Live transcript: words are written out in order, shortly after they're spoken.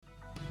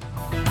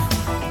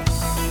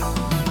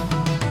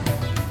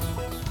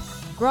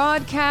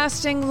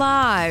Broadcasting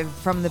live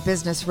from the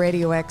Business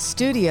Radio X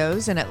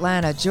studios in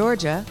Atlanta,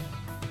 Georgia,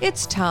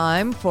 it's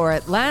time for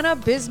Atlanta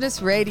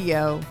Business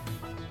Radio.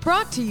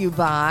 Brought to you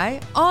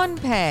by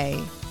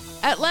OnPay,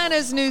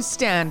 Atlanta's new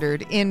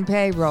standard in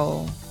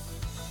payroll.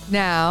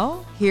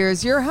 Now,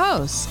 here's your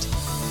host.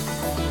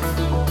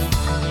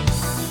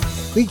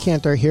 Lee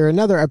Cantor here,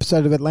 another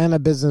episode of Atlanta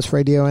Business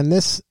Radio, and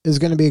this is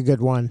going to be a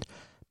good one.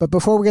 But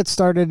before we get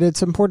started,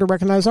 it's important to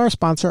recognize our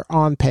sponsor,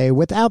 OnPay.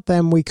 Without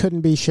them, we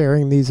couldn't be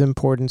sharing these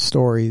important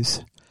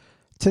stories.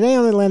 Today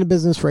on Atlanta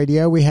Business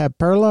Radio, we have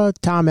Perla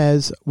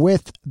Tamez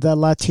with the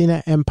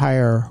Latina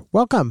Empire.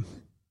 Welcome.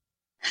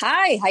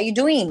 Hi, how you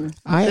doing?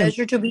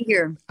 Pleasure to be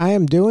here. I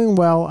am doing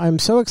well. I'm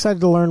so excited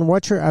to learn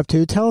what you're up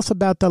to. Tell us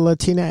about the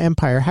Latina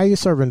Empire. How are you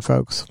serving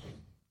folks?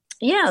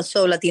 Yeah,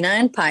 so Latina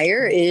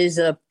Empire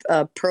is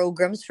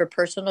programs for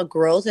personal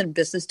growth and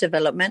business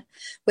development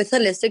with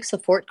holistic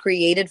support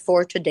created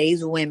for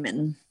today's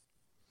women.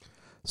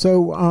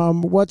 So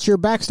what's your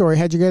backstory?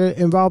 How'd you get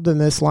involved in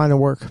this line of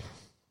work?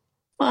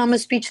 Well, I'm a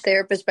speech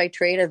therapist by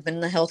trade. I've been in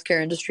the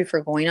healthcare industry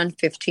for going on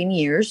 15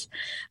 years.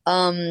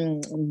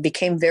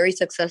 Became very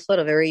successful at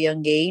a very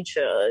young age.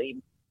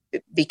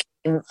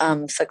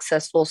 Became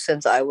successful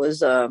since I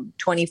was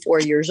 24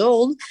 years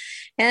old,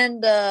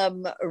 and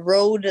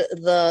rode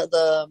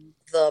the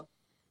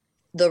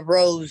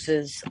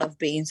roses of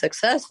being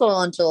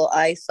successful until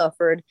I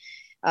suffered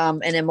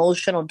an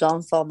emotional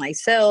downfall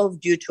myself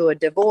due to a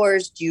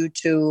divorce, due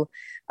to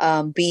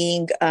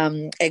being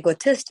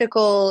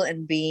egotistical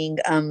and being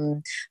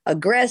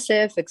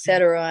aggressive,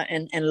 etc.,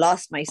 and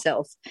lost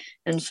myself.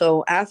 And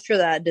so after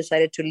that,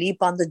 decided to leap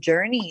on the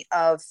journey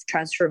of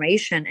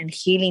transformation and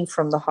healing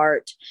from the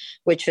heart,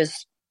 which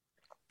is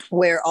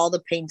where all the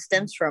pain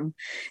stems from.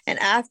 And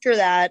after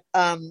that,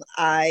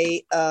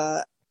 I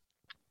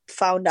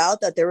found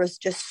out that there was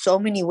just so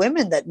many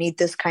women that need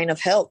this kind of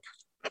help.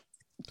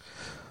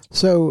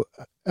 So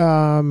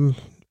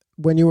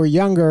when you were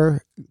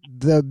younger,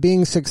 the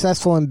being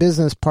successful in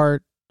business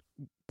part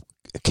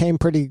came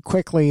pretty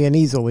quickly and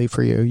easily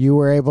for you. You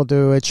were able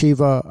to achieve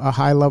a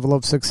high level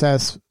of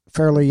success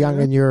fairly young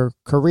in your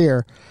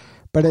career.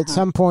 But at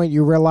some point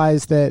you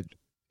realized that,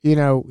 you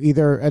know,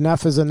 either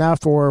enough is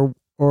enough or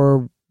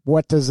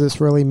what does this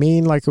really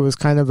mean? Like it was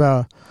kind of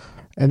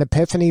an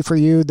epiphany for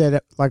you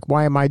that like,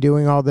 why am I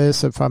doing all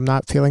this if I'm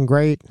not feeling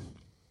great?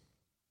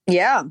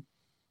 Yeah.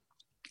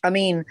 I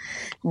mean,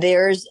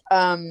 there's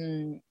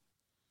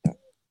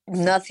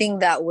nothing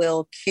that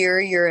will cure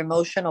your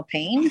emotional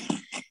pain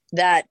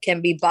that can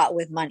be bought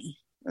with money.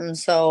 And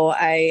so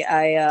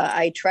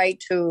I try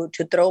to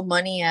throw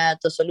money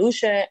at the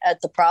solution, at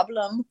the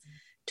problem,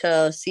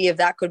 to see if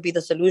that could be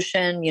the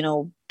solution, you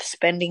know,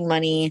 spending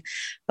money,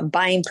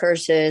 buying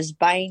purses,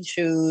 buying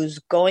shoes,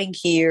 going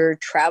here,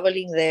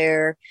 traveling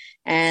there.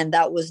 And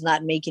that was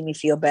not making me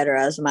feel better.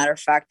 As a matter of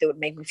fact, it would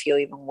make me feel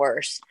even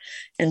worse.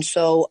 And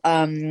so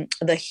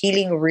the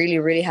healing really,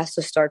 really has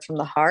to start from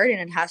the heart, and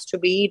it has to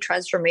be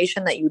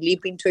transformation that you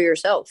leap into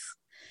yourself.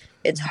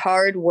 It's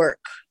hard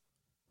work.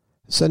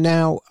 So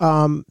now,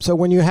 so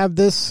when you have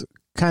this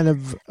kind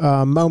of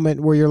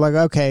moment where you're like,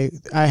 okay,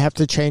 I have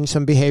to change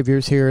some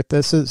behaviors here.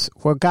 This is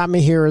what got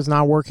me here is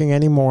not working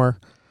anymore.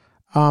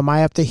 I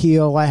have to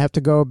heal. I have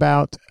to go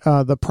about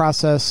the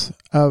process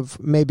of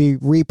maybe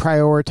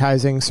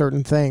reprioritizing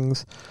certain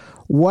things.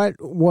 What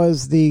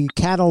was the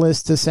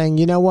catalyst to saying,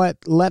 you know what,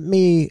 let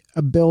me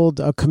build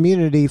a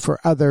community for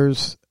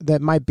others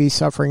that might be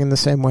suffering in the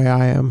same way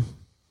I am?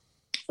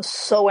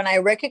 So when I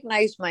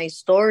recognized my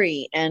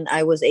story and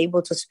I was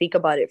able to speak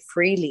about it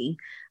freely,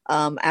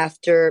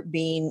 after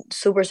being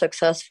super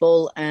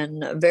successful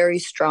and very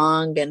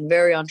strong and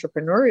very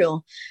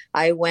entrepreneurial,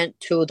 I went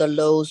to the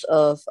lows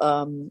of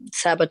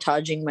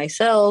sabotaging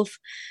myself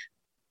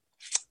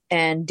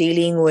and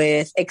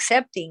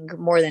accepting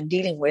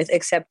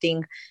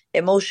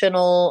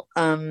emotional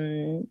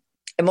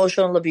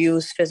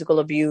abuse, physical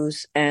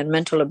abuse, and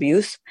mental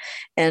abuse.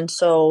 And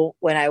so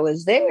when I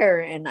was there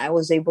and I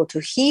was able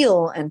to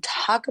heal and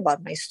talk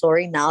about my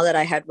story, now that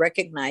I had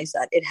recognized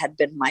that it had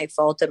been my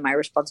fault and my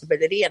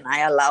responsibility, and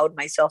I allowed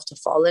myself to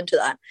fall into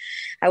that,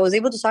 I was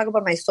able to talk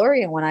about my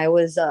story. And when I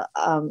was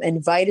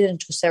invited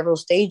into several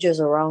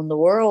stages around the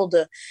world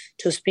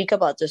to speak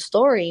about this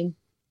story,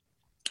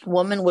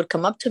 women would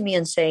come up to me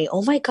and say,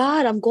 oh my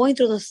God, I'm going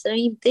through the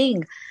same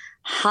thing.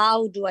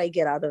 How do I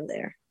get out of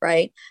there?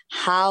 Right?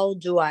 How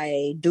do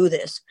I do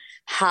this?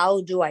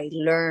 How do I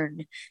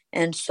learn?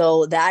 And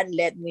so that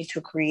led me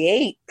to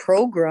create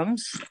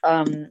programs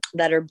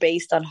that are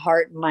based on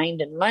heart,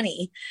 mind, and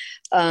money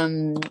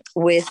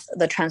with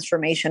the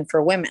transformation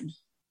for women.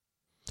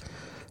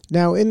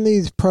 Now, in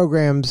these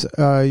programs,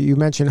 you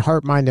mentioned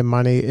heart, mind, and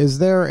money. Is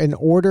there an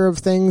order of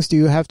things? Do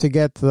you have to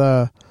get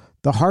the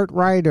heart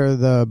right or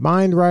the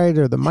mind right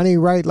or the money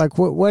right? Like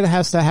what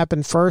has to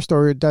happen first,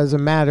 or it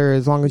doesn't matter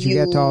as long as you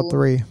get to all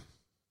three?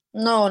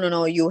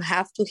 No. You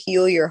have to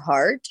heal your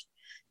heart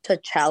to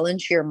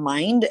challenge your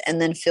mind and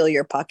then fill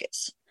your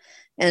pockets.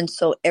 And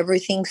so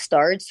everything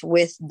starts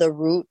with the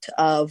root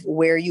of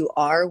where you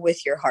are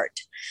with your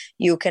heart.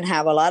 You can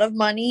have a lot of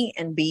money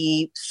and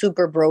be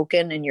super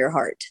broken in your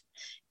heart.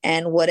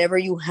 And whatever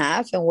you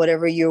have and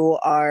whatever you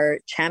are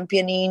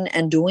championing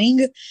and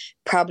doing,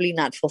 probably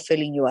not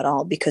fulfilling you at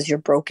all because you're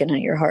broken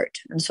in your heart.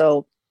 And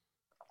so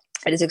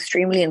it is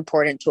extremely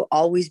important to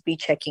always be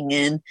checking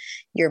in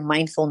your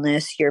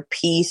mindfulness, your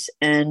peace,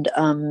 and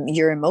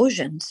your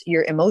emotions.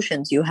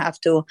 You have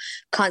to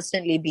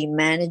constantly be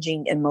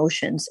managing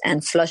emotions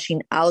and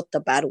flushing out the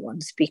bad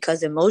ones,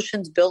 because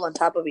emotions build on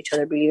top of each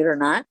other, believe it or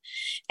not,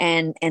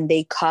 and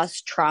they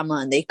cause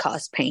trauma and they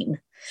cause pain.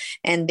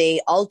 And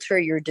they alter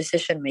your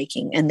decision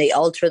making, and they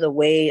alter the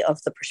way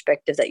of the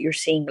perspective that you're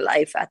seeing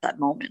life at that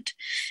moment.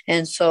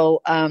 And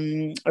so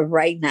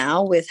right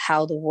now, with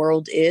how the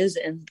world is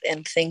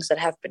and things that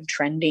have been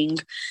trending,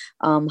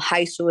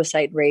 high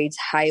suicide rates,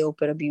 high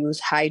opiate abuse,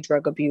 high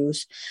drug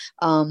abuse,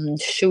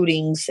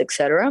 shootings,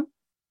 etc.,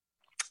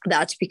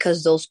 that's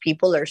because those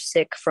people are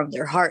sick from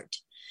their heart.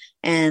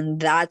 And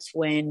that's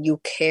when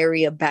you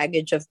carry a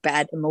baggage of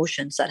bad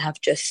emotions that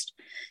have just,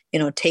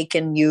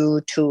 taken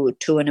you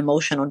to an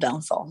emotional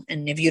downfall.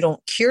 And if you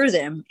don't cure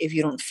them, if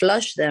you don't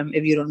flush them,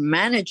 if you don't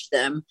manage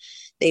them,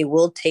 they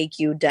will take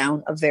you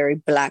down a very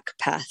black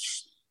path.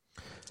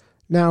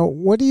 Now,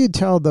 what do you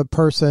tell the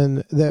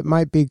person that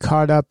might be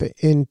caught up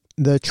in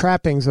the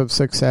trappings of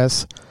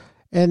success,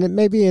 and it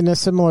may be in a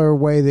similar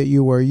way that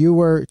you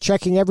were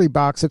checking every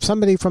box? If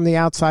somebody from the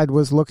outside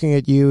was looking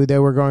at you, they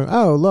were going,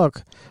 oh,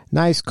 look,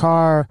 nice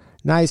car,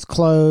 nice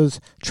clothes,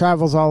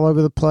 travels all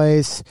over the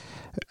place,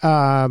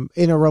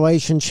 in a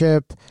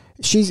relationship,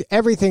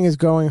 everything is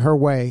going her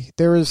way.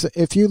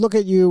 If you look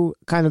at you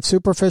kind of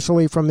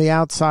superficially from the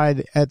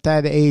outside at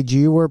that age,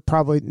 you were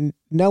probably,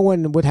 no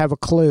one would have a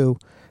clue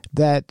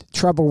that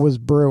trouble was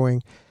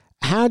brewing.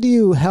 How do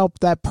you help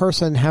that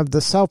person have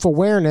the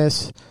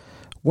self-awareness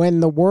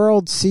when the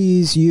world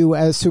sees you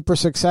as super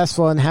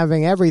successful and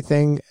having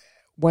everything,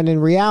 when in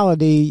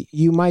reality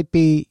you might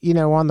be,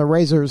 on the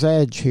razor's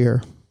edge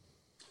here?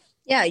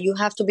 Yeah, you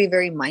have to be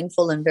very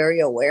mindful and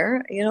very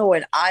aware.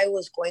 When I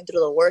was going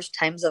through the worst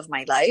times of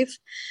my life,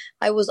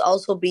 I was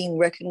also being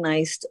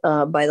recognized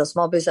by the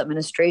Small Business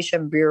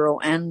Administration Bureau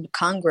and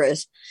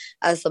Congress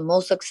as the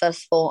most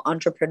successful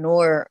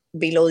entrepreneur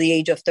below the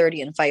age of 30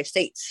 in 5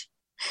 states.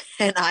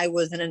 And I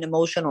was in an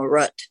emotional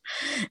rut.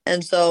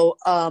 And so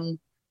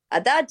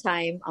at that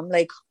time, I'm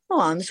like,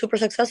 oh, I'm super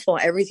successful.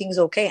 Everything's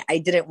okay. I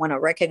didn't want to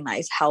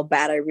recognize how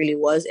bad I really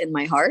was in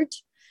my heart,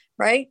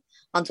 right?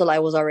 Until I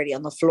was already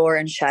on the floor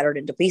and shattered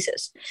into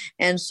pieces.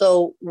 And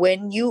so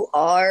when you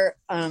are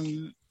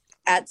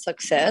at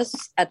success,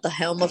 at the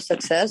helm of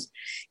success,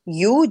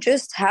 you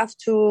just have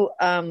to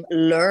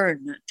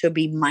learn to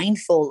be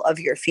mindful of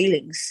your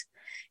feelings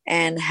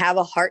and have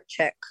a heart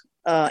check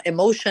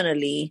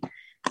emotionally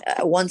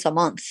once a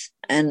month.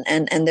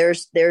 And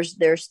there's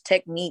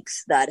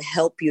techniques that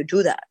help you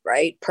do that,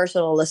 right?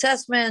 Personal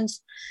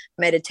assessments,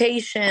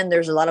 meditation.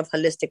 There's a lot of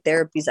holistic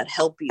therapies that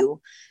help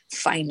you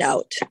find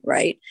out,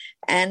 right?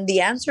 And the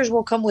answers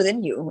will come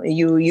within you.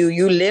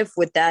 You live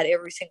with that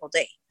every single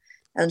day.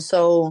 And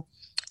so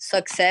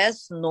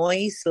success,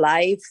 noise,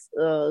 life,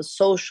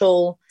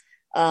 social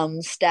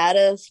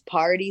status,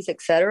 parties,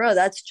 etc.,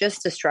 that's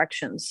just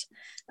distractions.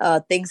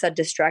 Things that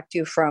distract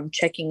you from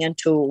checking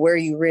into where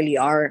you really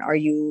are. Are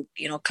you,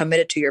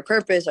 committed to your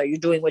purpose? Are you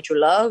doing what you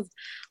love?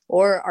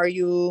 Or are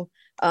you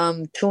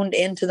tuned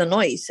into the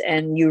noise,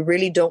 and you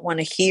really don't want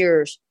to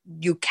hear,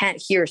 you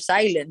can't hear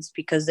silence,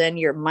 because then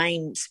your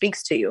mind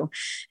speaks to you.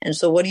 And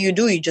so what do?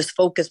 You just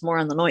focus more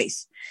on the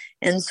noise.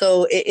 And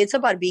so it's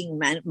about being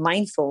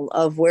mindful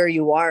of where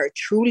you are,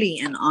 truly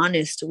and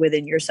honest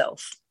within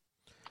yourself.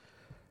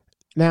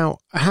 Now,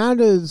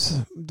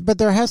 but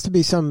there has to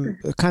be some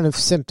kind of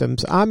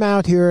symptoms. I'm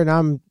out here and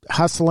I'm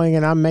hustling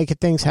and I'm making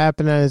things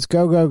happen and it's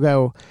go, go,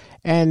 go.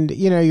 And,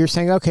 you're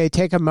saying, okay,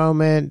 take a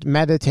moment,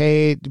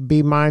 meditate,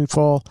 be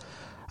mindful.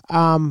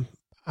 I'm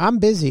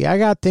busy. I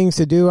got things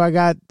to do. I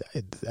got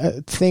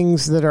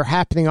things that are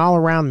happening all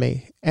around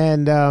me.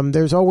 And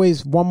there's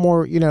always one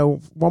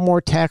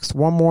more text,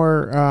 one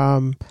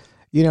more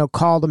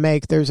call to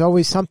make. There's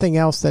always something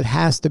else that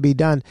has to be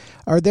done.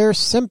 Are there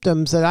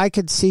symptoms that I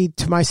could see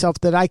to myself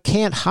that I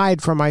can't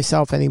hide from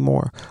myself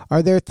anymore?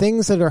 Are there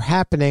things that are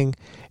happening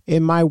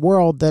in my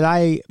world that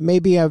I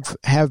maybe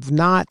have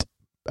not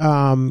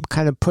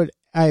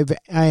I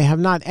have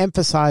not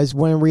emphasized,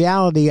 when in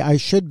reality I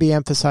should be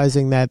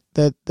emphasizing that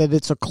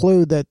it's a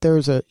clue that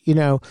there's a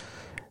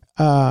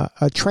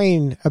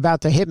train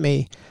about to hit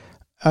me?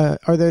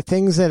 Are there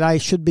things that I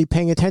should be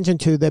paying attention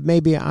to that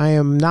maybe I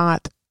am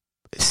not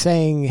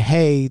saying,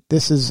 hey,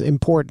 this is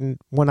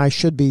important, when I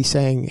should be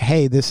saying,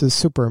 hey, this is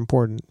super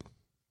important?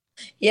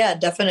 Yeah,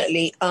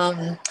 definitely.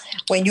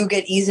 When you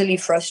get easily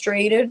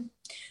frustrated,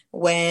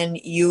 when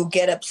you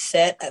get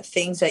upset at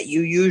things that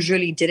you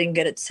usually didn't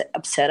get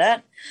upset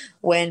at,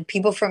 when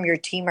people from your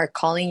team are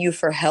calling you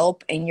for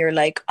help and you're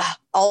like,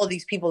 all of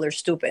these people are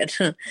stupid.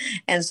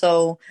 And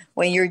so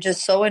when you're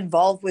just so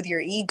involved with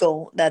your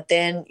ego that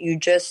then you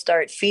just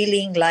start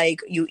feeling like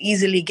you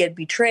easily get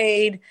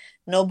betrayed,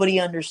 nobody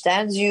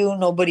understands you,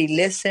 nobody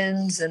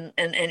listens,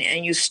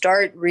 and you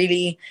start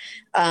really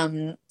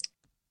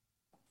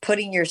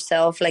putting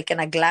yourself like in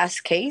a glass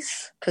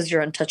case because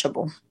you're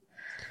untouchable.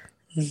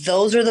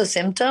 Those are the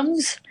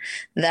symptoms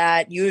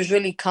that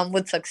usually come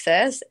with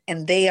success,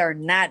 and they are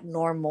not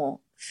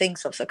normal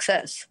things of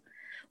success.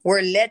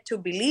 We're led to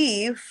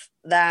believe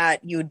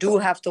that you do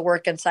have to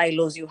work in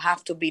silos, you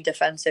have to be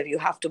defensive, you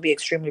have to be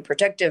extremely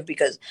protective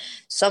because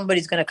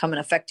somebody's going to come and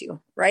affect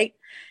you, right?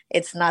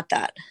 It's not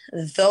that.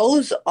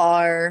 Those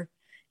are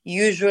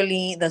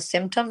usually the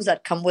symptoms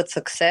that come with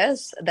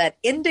success that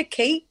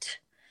indicate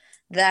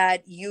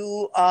that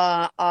you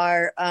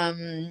are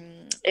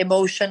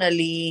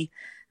emotionally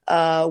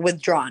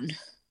withdrawn.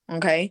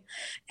 Okay.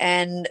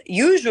 And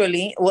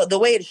usually, well, the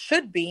way it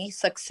should be,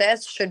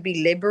 success should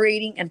be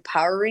liberating,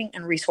 empowering,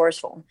 and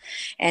resourceful.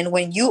 And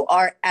when you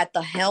are at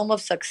the helm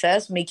of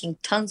success, making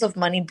tons of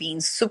money,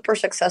 being super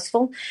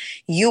successful,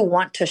 you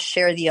want to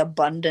share the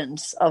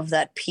abundance of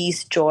that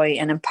peace, joy,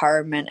 and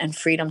empowerment and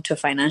freedom to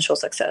financial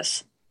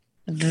success.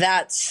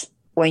 That's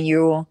when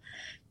you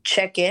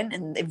check in.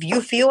 And if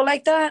you feel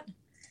like that,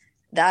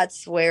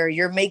 that's where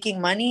you're making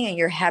money and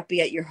you're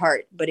happy at your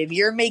heart. But if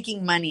you're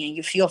making money and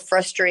you feel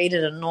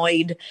frustrated,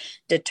 annoyed,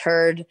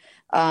 deterred,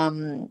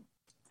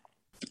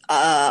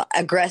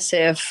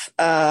 aggressive,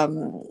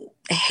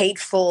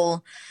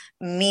 hateful,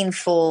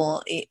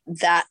 meanful,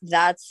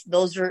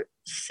 those are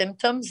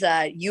symptoms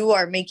that you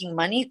are making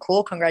money.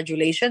 Cool,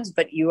 congratulations,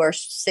 but you are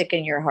sick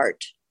in your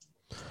heart.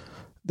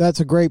 That's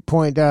a great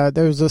point.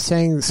 There's a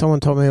saying someone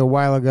told me a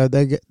while ago.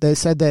 They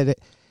said that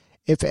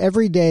if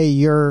every day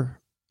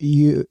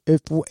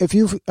if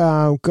you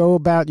go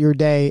about your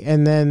day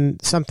and then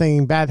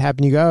something bad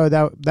happened, you go, oh,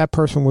 that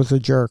person was a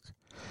jerk,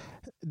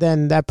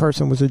 then that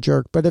person was a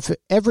jerk. But if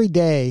every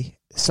day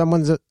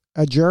someone's a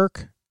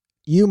jerk,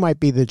 you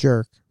might be the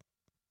jerk.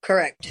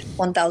 Correct.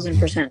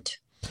 1,000%.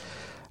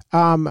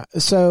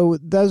 So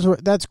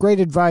that's great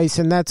advice,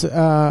 and that's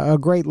a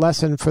great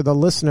lesson for the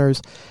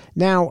listeners.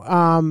 Now,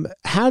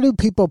 how do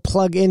people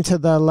plug into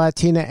the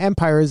Latina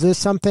Empire? Is this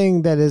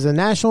something that is a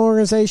national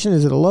organization?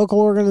 Is it a local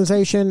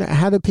organization?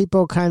 How do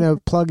people kind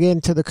of plug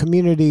into the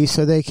community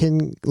so they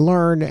can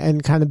learn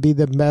and kind of be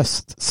the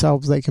best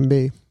selves they can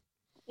be?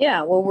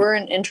 Yeah, well, we're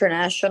an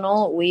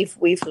international.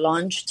 We've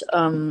launched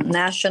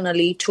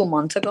nationally 2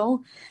 months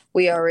ago.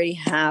 We already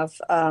have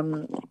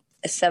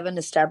 7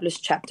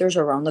 established chapters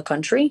around the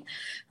country: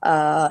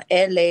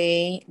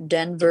 LA,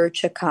 Denver,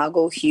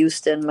 Chicago,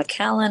 Houston,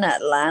 McAllen,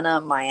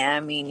 Atlanta,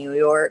 Miami, New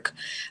York.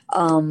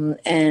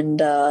 And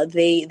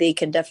they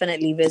can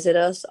definitely visit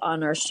us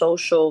on our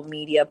social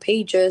media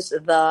pages,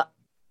 the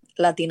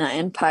Latina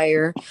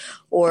Empire,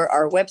 or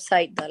our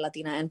website,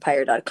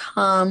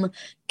 thelatinaempire.com.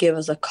 Give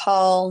us a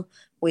call.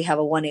 We have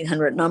a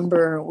 1-800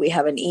 number. We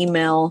have an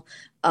email.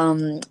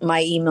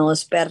 My email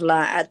is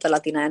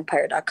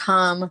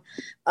perla@thelatinaempire.com.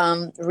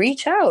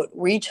 Reach out.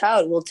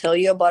 We'll tell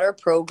you about our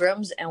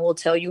programs, and we'll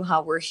tell you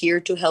how we're here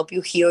to help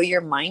you heal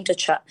your mind,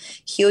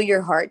 heal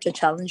your heart, to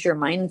challenge your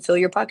mind and fill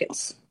your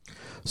pockets.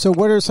 So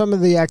what are some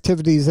of the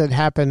activities that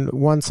happen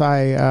once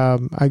I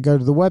go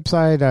to the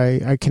website,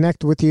 I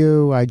connect with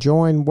you, I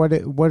join?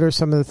 What are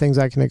some of the things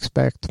I can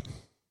expect?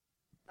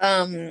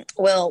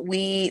 Well,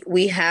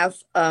 we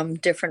have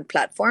different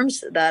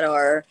platforms that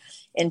are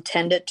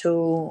intended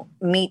to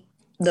meet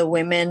the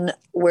women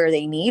where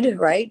they need,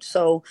 right?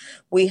 So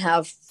we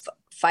have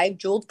 5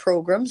 jeweled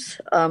programs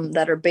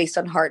that are based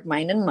on heart,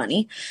 mind, and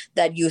money,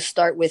 that you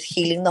start with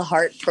Healing the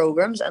Heart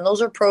programs. And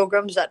those are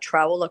programs that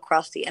travel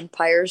across the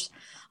empires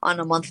on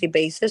a monthly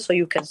basis. So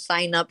you can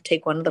sign up,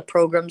 take one of the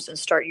programs, and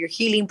start your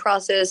healing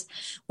process.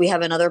 We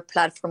have another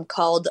platform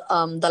called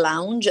The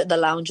Lounge. The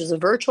Lounge is a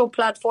virtual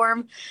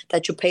platform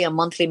that you pay a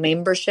monthly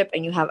membership,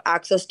 and you have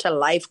access to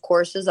live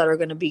courses that are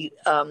going to be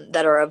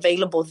that are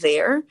available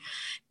there,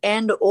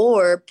 and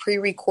or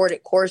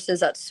pre-recorded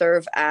courses that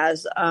serve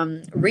as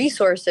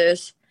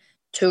resources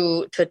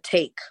to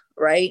take,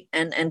 right?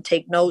 And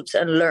take notes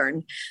and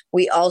learn.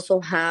 We also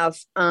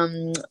have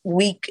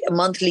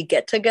monthly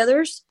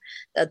get-togethers,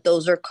 that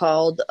those are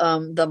called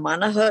the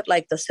Manahut,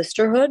 like the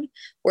sisterhood,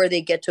 where they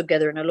get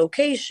together in a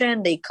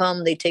location. They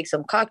come, they take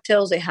some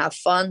cocktails, they have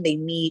fun, they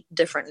meet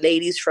different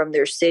ladies from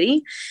their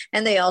city,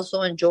 and they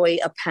also enjoy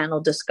a panel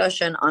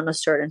discussion on a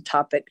certain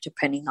topic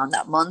depending on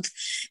that month.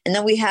 And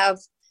then we have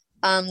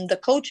the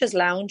Coaches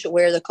Lounge,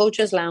 where the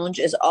Coaches Lounge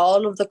is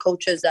all of the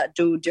coaches that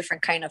do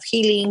different kind of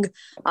healing,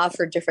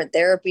 offer different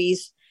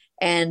therapies,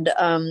 and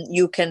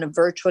you can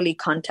virtually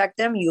contact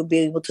them. You'll be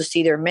able to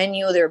see their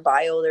menu, their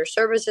bio, their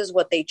services,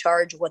 what they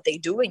charge, what they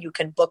do, and you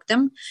can book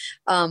them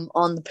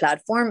on the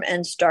platform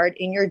and start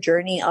in your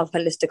journey of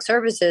holistic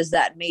services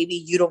that maybe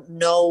you don't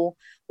know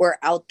were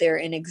out there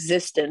in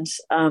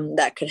existence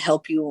that could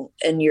help you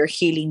in your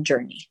healing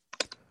journey.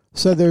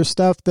 So there's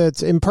stuff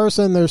that's in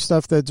person, there's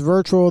stuff that's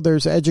virtual,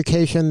 there's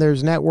education,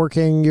 there's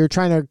networking. You're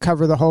trying to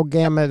cover the whole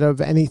gamut of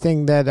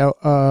anything that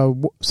a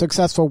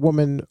successful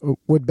woman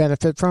would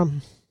benefit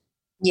from?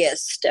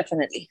 Yes,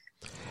 definitely.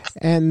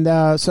 And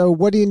so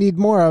what do you need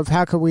more of?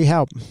 How can we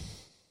help?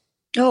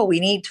 Oh,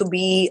 we need to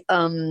be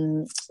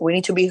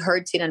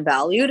heard, seen, and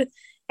valued.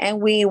 And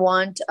we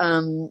want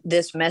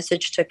this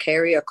message to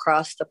carry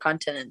across the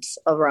continents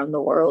around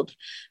the world.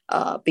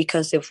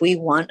 Because if we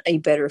want a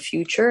better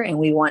future and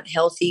we want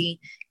healthy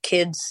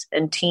kids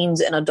and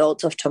teens and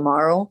adults of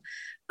tomorrow,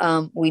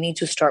 we need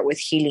to start with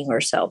healing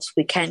ourselves.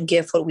 We can't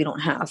give what we don't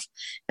have.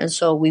 And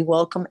so we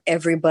welcome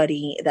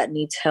everybody that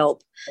needs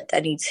help,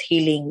 that needs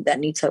healing, that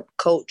needs a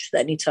coach,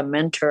 that needs a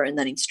mentor, and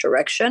that needs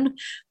direction.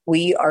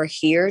 We are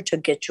here to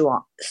get you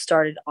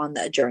started on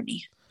that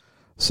journey.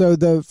 So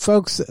the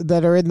folks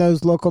that are in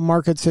those local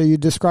markets that you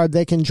described,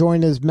 they can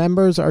join as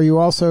members. Are you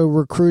also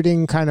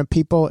recruiting kind of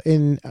people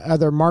in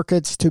other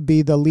markets to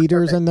be the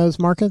leaders in those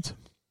markets?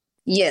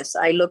 Yes,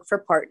 I look for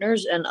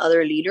partners and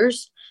other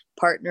leaders,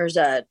 partners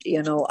that,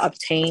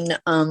 obtain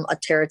a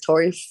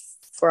territory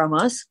from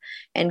us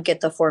and get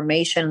the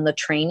formation and the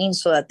training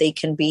so that they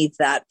can be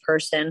that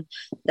person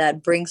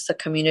that brings the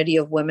community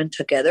of women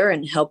together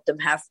and help them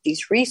have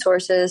these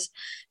resources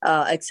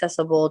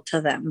accessible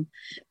to them.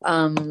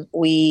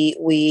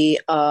 We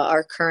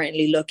are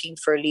currently looking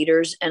for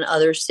leaders in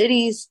other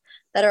cities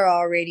that are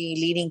already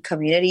leading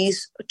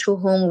communities to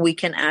whom we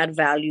can add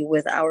value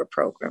with our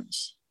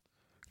programs.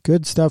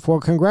 Good stuff. Well,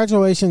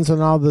 congratulations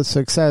on all the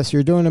success.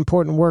 You're doing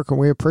important work and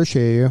we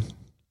appreciate you.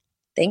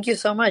 Thank you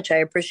so much. I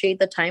appreciate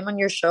the time on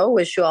your show.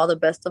 Wish you all the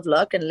best of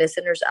luck. And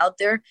listeners out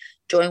there,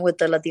 join with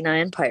the Latina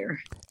Empire.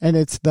 And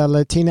it's the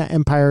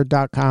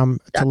LatinaEmpire.com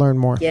to learn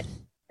more.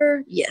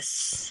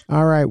 Yes.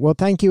 All right. Well,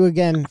 thank you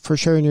again for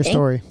sharing your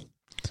story.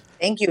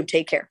 Thank you.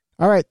 Take care.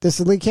 All right.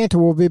 This is Lee Cantor.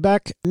 We'll be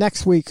back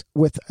next week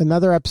with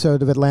another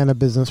episode of Atlanta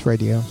Business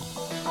Radio.